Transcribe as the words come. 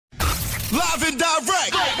Live and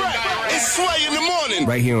direct. It's Sway in the morning.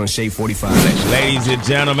 Right here on Shade 45. Ladies and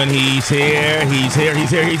gentlemen, he's here.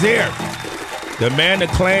 The man that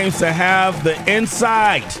claims to have the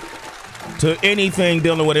insight to anything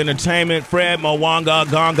dealing with entertainment, Fred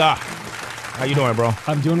Mwangaguhunga. How you doing, bro?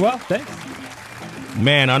 I'm doing well, thanks.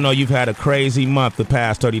 Man, I know you've had a crazy month the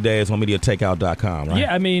past 30 days on MediaTakeout.com, right?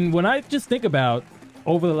 Yeah, I mean, when I just think about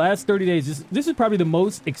over the last 30 days, this is probably the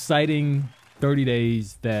most exciting 30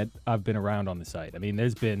 days that I've been around on the site. I mean,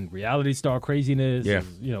 there's been reality star craziness,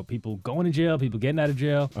 people going to jail, people getting out of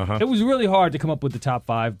jail. It was really hard to come up with the top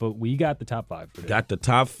 5, but we got the top 5 for today. Got the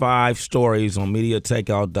top 5 stories on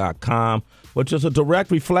MediaTakeout.com, which is a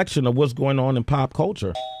direct reflection of what's going on in pop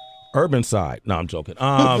culture. Urban side. No, I'm joking.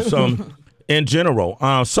 In general.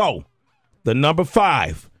 So, the number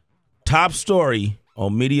 5 top story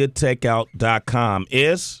on MediaTakeout.com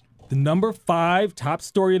is? The number 5 top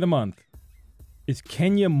story of the month is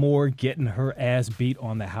Kenya Moore getting her ass beat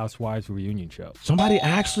on the Housewives reunion show. Somebody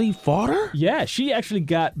actually fought her? Yeah, she actually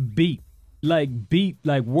got beat. Like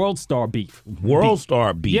world star beef.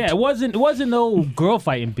 Star beef. Yeah, it wasn't no girl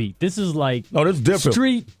fighting beat. This is like no, this is different.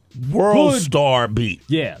 Street world hood. Star beat.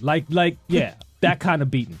 Yeah, that kind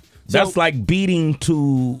of beating. That's like beating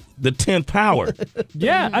to the 10th power.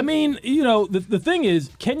 Yeah, I mean, the thing is,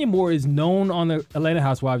 Kenya Moore is known on the Atlanta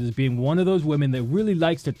Housewives as being one of those women that really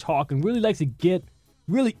likes to talk and really likes to get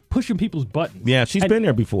really pushing people's buttons. Yeah, she's been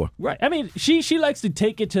there before. Right. I mean, she likes to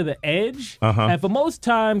take it to the edge. And for most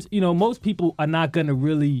times, most people are not going to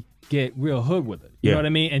really get real hood with it. You know what I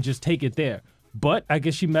mean? And just take it there. But I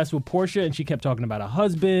guess she messed with Porsha, and she kept talking about her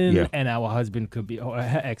husband, and our husband could be, or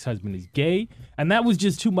her ex-husband is gay. And that was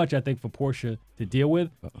just too much, I think, for Porsha to deal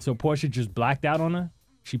with. So Porsha just blacked out on her.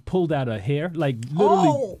 She pulled out her hair, like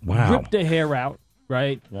literally ripped her hair out,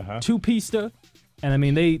 right? Two-pieced her. And I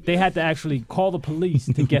mean, they had to actually call the police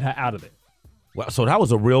to get her out of it. Well, so that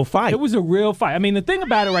was a real fight. It was a real fight. I mean, the thing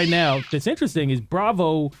about it right now that's interesting is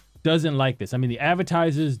Bravo doesn't like this. I mean, the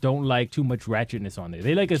advertisers don't like too much ratchetness on there.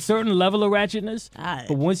 They like a certain level of ratchetness,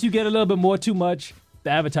 but once you get a little bit more too much,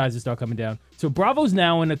 the advertisers start coming down. So Bravo's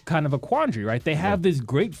now in a kind of a quandary, right? They have this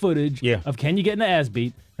great footage of Kenya getting the ass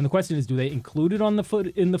beat, and the question is, do they include it on the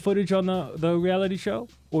footage on the reality show,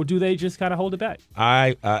 or do they just kind of hold it back?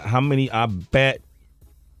 I bet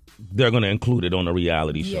they're going to include it on the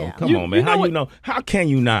reality show. Yeah. Come on, man. How can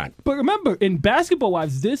you not? But remember, in Basketball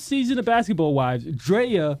Wives, this season of Basketball Wives,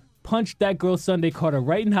 Drea punched that girl Sunday Carter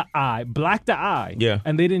right in her eye, blacked the eye,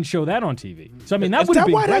 and they didn't show that on TV. So, I mean, that would have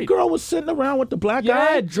been why great. That girl was sitting around with the black eye?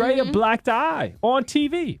 Yeah, Drea blacked the eye on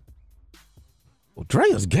TV. Well,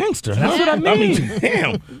 Drea's gangster. That's what I mean.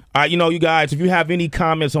 Damn. All right, you guys, if you have any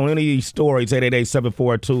comments on any of these stories,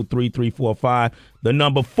 888-742-3345, the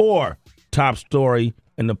number 4 top story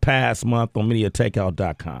in the past month on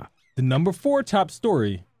MediaTakeout.com. The number 4 top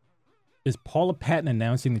story is Paula Patton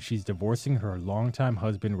announcing that she's divorcing her longtime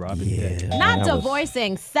husband, Robin Thicke. Not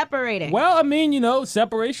divorcing, separating. Well, I mean,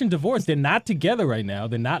 separation, divorce. They're not together right now.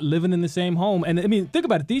 They're not living in the same home. And I mean, think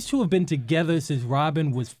about it. These two have been together since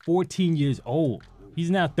Robin was 14 years old.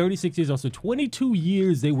 He's now 36 years old. So 22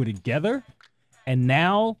 years they were together. And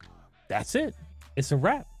now that's it. It's a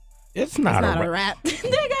wrap. It's not a wrap. They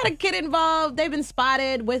got a kid involved. They've been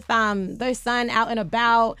spotted with their son out and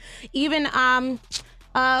about. Even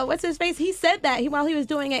what's his face? He said that while he was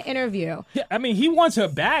doing an interview. Yeah, I mean, he wants her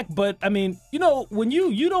back, but I mean, when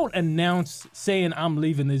you don't announce saying I'm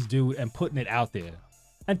leaving this dude and putting it out there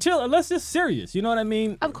unless it's serious, you know what I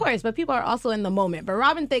mean? Of course, but people are also in the moment. But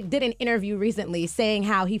Robin Thicke did an interview recently saying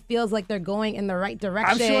how he feels like they're going in the right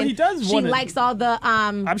direction. I'm sure he does. She likes all the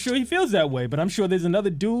I'm sure he feels that way, but I'm sure there's another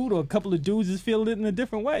dude or a couple of dudes that's feeling it in a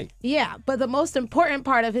different way. Yeah, but the most important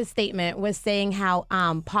part of his statement was saying how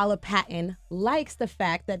Paula Patton likes the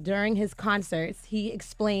fact that during his concerts, he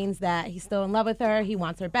explains that he's still in love with her, he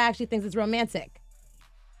wants her back, she thinks it's romantic.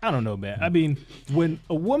 I don't know, man. I mean, when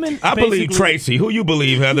a woman... I believe Tracy. Who you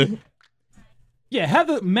believe, Heather? Yeah,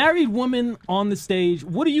 Heather, married woman on the stage.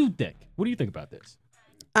 What do you think? What do you think about this?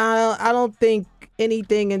 I don't think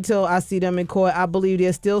anything until I see them in court. I believe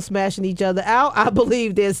they're still smashing each other out. I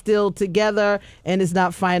believe they're still together, and it's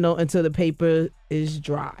not final until the paper is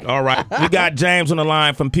dry. All right. We got James on the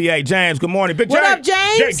line from PA. James, good morning. Big What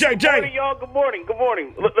James. up, James? Good morning, y'all. Good morning. Good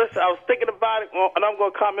morning. Listen, I was thinking about it, and I'm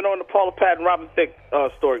going to comment on the Paula Patton Robin Thicke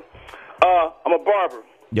story. I'm a barber.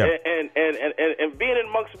 Yeah. And being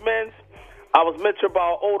amongst men, I was mentored by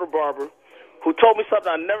an older barber who told me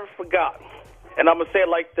something I never forgot. And I'm going to say it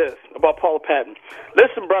like this about Paula Patton.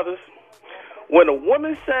 Listen, brothers, when a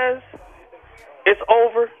woman says it's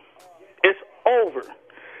over, it's over.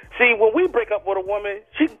 See, when we break up with a woman,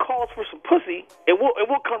 she can call us for some pussy, and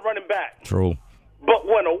we'll come running back. True. But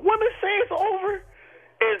when a woman says it's over,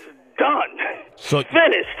 it's done. So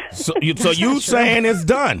finished. So you saying it's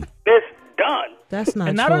done? It's done. That's not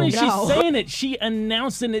And not true. only is she saying it, she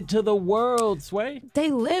announcing it to the world, Sway.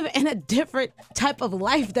 They live in a different type of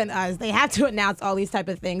life than us. They have to announce all these type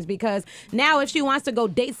of things because now if she wants to go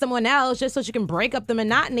date someone else just so she can break up the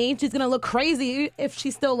monotony, she's going to look crazy if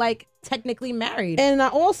she's still like technically married. And I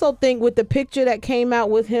also think with the picture that came out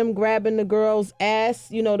with him grabbing the girl's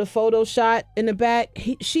ass, you know, the photo shot in the back,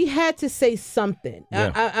 she had to say something.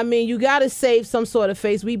 Yeah. I mean, you got to save some sort of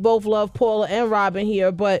face. We both love Paula and Robin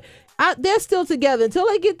here, but they're still together. Until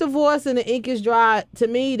they get divorced and the ink is dry, to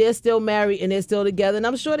me, they're still married and they're still together. And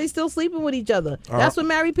I'm sure they're still sleeping with each other. That's what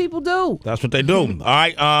married people do. That's what they do. All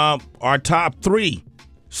right. Our top 3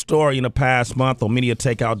 story in the past month on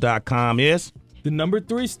MediaTakeout.com is? The number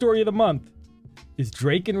 3 story of the month is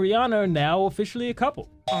Drake and Rihanna are now officially a couple.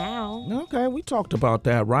 Ow. Okay, we talked about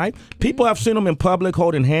that, right? People have seen them in public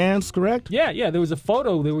holding hands, correct? Yeah. There was a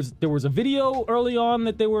photo. There was a video early on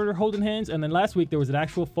that they were holding hands, and then last week there was an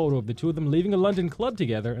actual photo of the two of them leaving a London club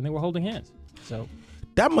together, and they were holding hands. So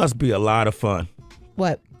That must be a lot of fun.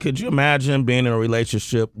 What? Could you imagine being in a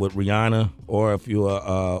relationship with Rihanna, or if you're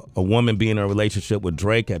a woman being in a relationship with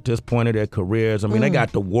Drake at this point of their careers? I mean, they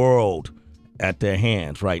got the world at their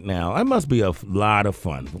hands right now. That must be a lot of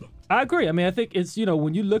fun. I agree. I mean, I think it's,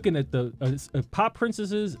 when you're looking at the pop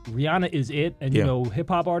princesses, Rihanna is it. And, hip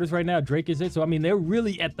hop artists right now, Drake is it. So, I mean, they're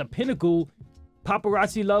really at the pinnacle.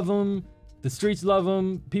 Paparazzi love them. The streets love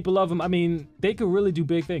them. People love them. I mean, they could really do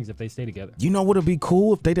big things if they stay together. You know what would be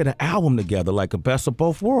cool? If they did an album together, like a best of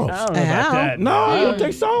both worlds. I don't know about that. No, you don't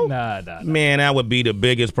think so? Nah. Man, that would be the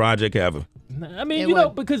biggest project ever. I mean,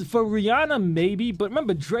 because for Rihanna, maybe. But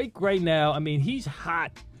remember, Drake right now, I mean, he's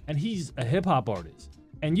hot and he's a hip hop artist.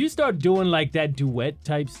 And you start doing like that duet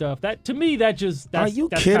type stuff. That to me, that's Are you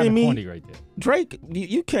that's kidding me? Corny right there. Drake,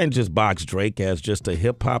 you can't just box Drake as just a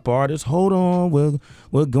hip hop artist. Hold on,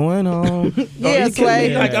 we're going on. Yeah,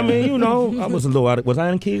 Sway. Like, I mean, I was a little out of, was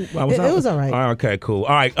I in key? It was all right. Okay, cool.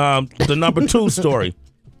 All right, the number 2 story.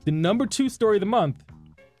 The number 2 story of the month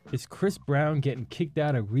is Chris Brown getting kicked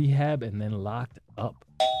out of rehab and then locked up.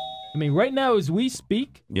 I mean, right now as we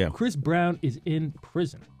speak, Chris Brown is in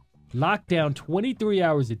prison. Locked down 23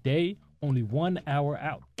 hours a day, only 1 hour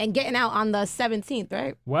out. And getting out on the 17th,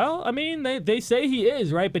 right? Well, I mean, they say he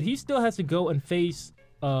is, right? But he still has to go and face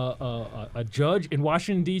a judge in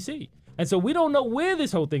Washington, D.C. And so we don't know where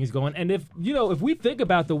this whole thing is going. And if we think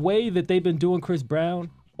about the way that they've been doing Chris Brown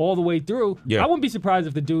all the way through, I wouldn't be surprised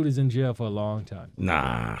if the dude is in jail for a long time.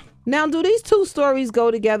 Nah. Now, do these 2 stories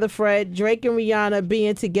go together, Fred? Drake and Rihanna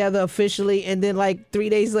being together officially, and then like 3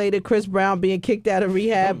 days later, Chris Brown being kicked out of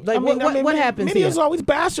rehab. Like, what happens here? Media's always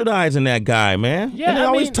bastardizing that guy, man. Yeah, and they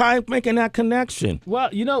always making that connection.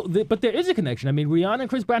 Well, but there is a connection. I mean, Rihanna and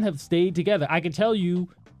Chris Brown have stayed together. I can tell you,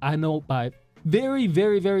 I know by very,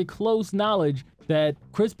 very, very close knowledge that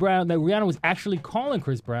Rihanna was actually calling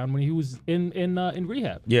Chris Brown when he was in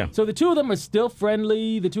rehab. Yeah. So the two of them are still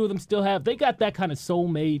friendly. The two of them they got that kind of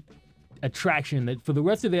soulmate attraction that for the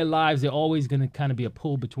rest of their lives, they're always going to kind of be a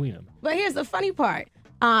pull between them. But here's the funny part.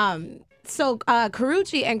 So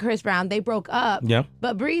Karrueche and Chris Brown, they broke up. Yeah.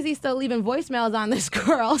 But Breezy's still leaving voicemails on this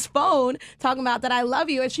girl's phone talking about that I love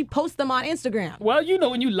you, and she posts them on Instagram. Well,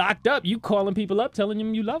 when you locked up, you calling people up telling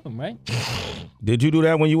them you love them, right? Did you do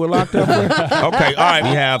that when you were locked up? Okay, all right. We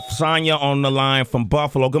have Sonya on the line from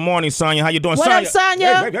Buffalo. Good morning, Sonya. How you doing, What Sonya?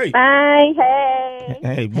 up, Sonya? Hey.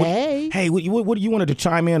 Hi, hey. Hey, what you wanted to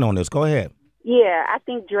chime in on this? Go ahead. Yeah, I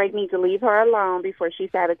think Drake needs to leave her alone before she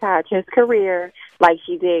sabotages his career like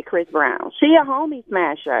she did Chris Brown. She a homie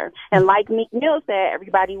smasher. And like Meek Mill said,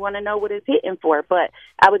 everybody want to know what it's hitting for, but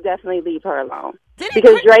I would definitely leave her alone.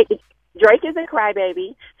 Because Drake is a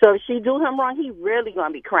crybaby, so if she do him wrong, he really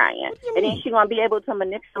going to be crying. And then she going to be able to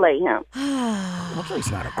manipulate him. Well,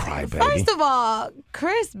 Drake's not a crybaby. First of all,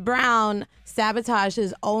 Chris Brown sabotaged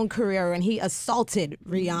his own career when he assaulted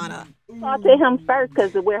Rihanna. Assaulted him first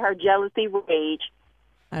because of where her jealousy raged.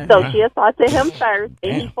 So she assaulted him first,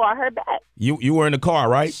 and he fought her back. You were in the car,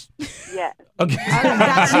 right? Yeah. Okay.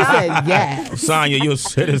 She said, yeah. Sonya, you're a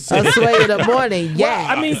citizen. A Sway in the morning, yeah.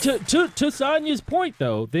 Well, I mean, to Sonya's point,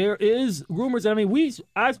 though, there is rumors. I mean,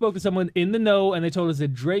 I spoke to someone in the know, and they told us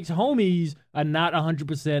that Drake's homies are not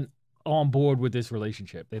 100% on board with this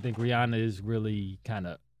relationship. They think Rihanna is really kind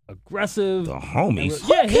of The aggressive. homies.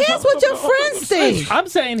 Who cares what your friends think? I'm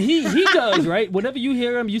saying he does, right? Whenever you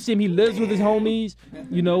hear him, you see him, he lives with his homies.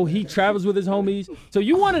 You know, he travels with his homies. So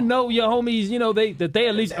you want to know your homies, you know, that they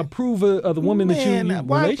at least approve of the woman that you in a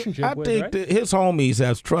relationship with, I think that his homies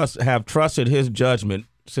have trusted his judgment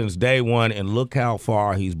since day one, and look how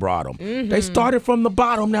far he's brought them. They started from the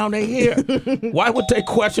bottom, now they here. Why would they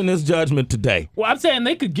question his judgment today? Well, I'm saying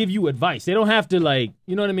they could give you advice. They don't have to, like,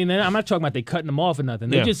 you know what I mean? I'm not talking about they cutting them off or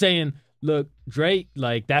nothing. They're just saying, look, Drake,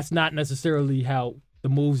 like, that's not necessarily how the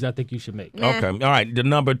moves I think you should make. Okay, all right, the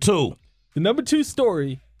number two. The number two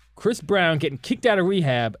story, Chris Brown getting kicked out of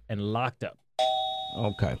rehab and locked up.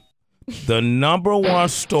 Okay. The number one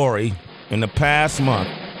story in the past month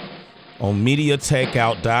on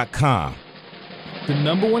MediaTakeout.com. The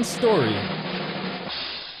number one story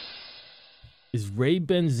is Ray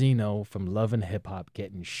Benzino from Love and Hip Hop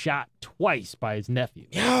getting shot twice by his nephew.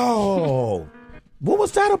 Yo, what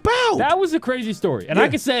was that about? That was a crazy story. And I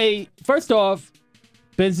can say, first off,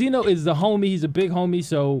 Benzino is the homie. He's a big homie.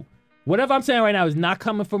 So whatever I'm saying right now is not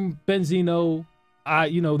coming from Benzino.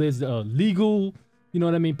 You know, there's legal, you know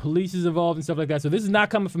what I mean, police is involved and stuff like that. So this is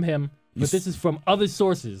not coming from him. But this is from other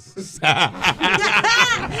sources. Out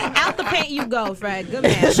the paint you go, Fred. Good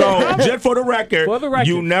man. So, just for the record,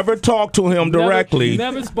 you never talked to him directly. You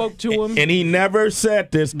never spoke to him. And he never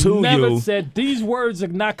said this to you. Never said, these words are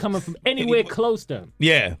not coming from anywhere close to him.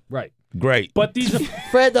 Yeah. Right. Great. But these are...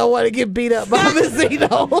 Fred don't want to get beat up by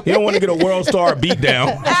Benzino. He don't want to get a world star beat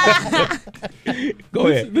down. Go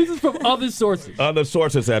ahead. This is from other sources. Other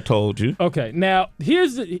sources have told you. Okay. Now,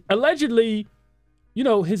 here's... allegedly... You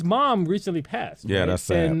know, his mom recently passed. Yeah, right? that's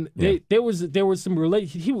sad. And there was some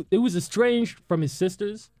it was estranged from his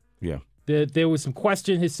sisters. Yeah. There was some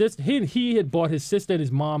question. His sister, he had bought his sister and his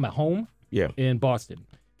mom a home. Yeah. In Boston,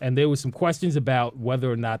 and there was some questions about whether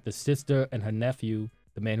or not the sister and her nephew,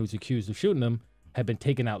 the man who's accused of shooting them, had been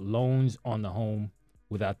taking out loans on the home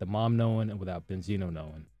without the mom knowing and without Benzino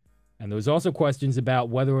knowing. And there was also questions about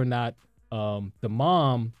whether or not the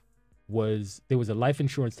mom there was a life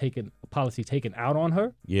insurance policy taken out on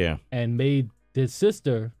her. Yeah. And made his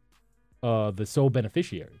sister the sole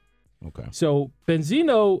beneficiary. Okay. So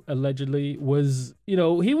Benzino allegedly was, you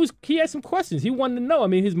know, he had some questions. He wanted to know. I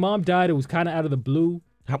mean, his mom died. It was kind of out of the blue.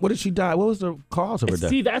 What did she die? What was the cause of her death?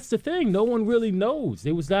 See, that's the thing. No one really knows.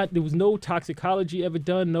 There was no toxicology ever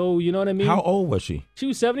done. No, you know what I mean? How old was she? She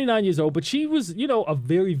was 79 years old, but she was, you know, a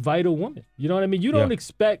very vital woman. You know what I mean? You don't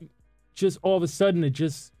expect just all of a sudden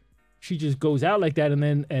she just goes out like that,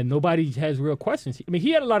 and nobody has real questions. I mean, he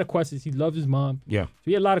had a lot of questions. He loved his mom. Yeah. So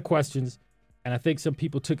he had a lot of questions, and I think some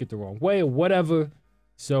people took it the wrong way or whatever.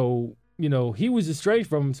 So, you know, he was estranged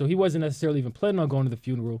from him, so he wasn't necessarily even planning on going to the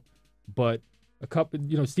funeral. But a couple,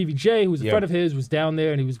 you know, Stevie J, who was a friend of his, was down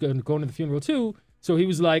there, and he was going to the funeral too. So he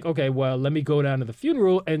was like, okay, well, let me go down to the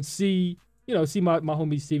funeral and see my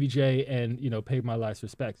homie Stevie J and, you know, pay my last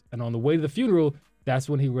respects. And on the way to the funeral, that's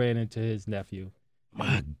when he ran into his nephew.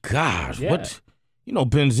 My gosh, what? You know,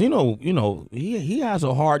 Benzino, you know, he has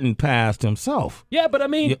a hardened past himself. Yeah, but I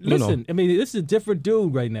mean, listen, I mean, this is a different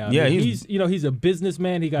dude right now. Yeah, I mean, he's a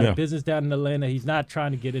businessman. He got a business down in Atlanta. He's not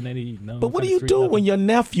trying to get in any. But what do you do when your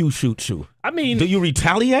nephew shoots you? I mean, do you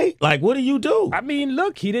retaliate? Like, what do you do? I mean,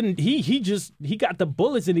 look, he didn't. He got the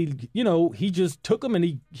bullets, and he just took them,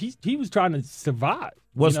 and he was trying to survive.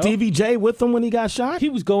 Was Stevie J with him when he got shot? He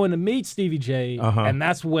was going to meet Stevie J, and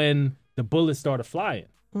that's when the bullets started flying.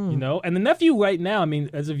 You know, and the nephew right now, I mean,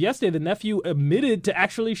 as of yesterday, the nephew admitted to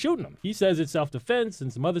actually shooting him. He says it's self-defense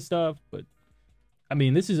and some other stuff, but I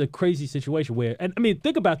mean, this is a crazy situation where, and I mean,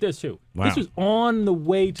 think about this too. Wow. This was on the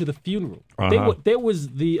way to the funeral. There was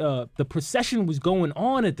the procession was going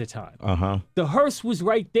on at the time. The hearse was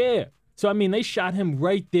right there. So I mean, they shot him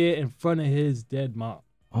right there in front of his dead mom.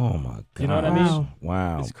 Oh my God! You know what I mean?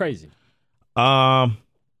 Wow, it's crazy.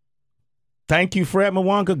 Thank you, Fred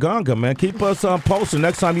Mwangaguhunga, man. Keep us posted.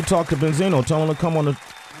 Next time you talk to Benzino, tell him to come on the...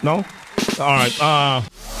 No? All right.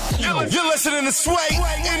 You're listening to Sway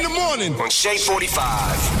in the morning on Shea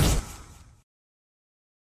 45.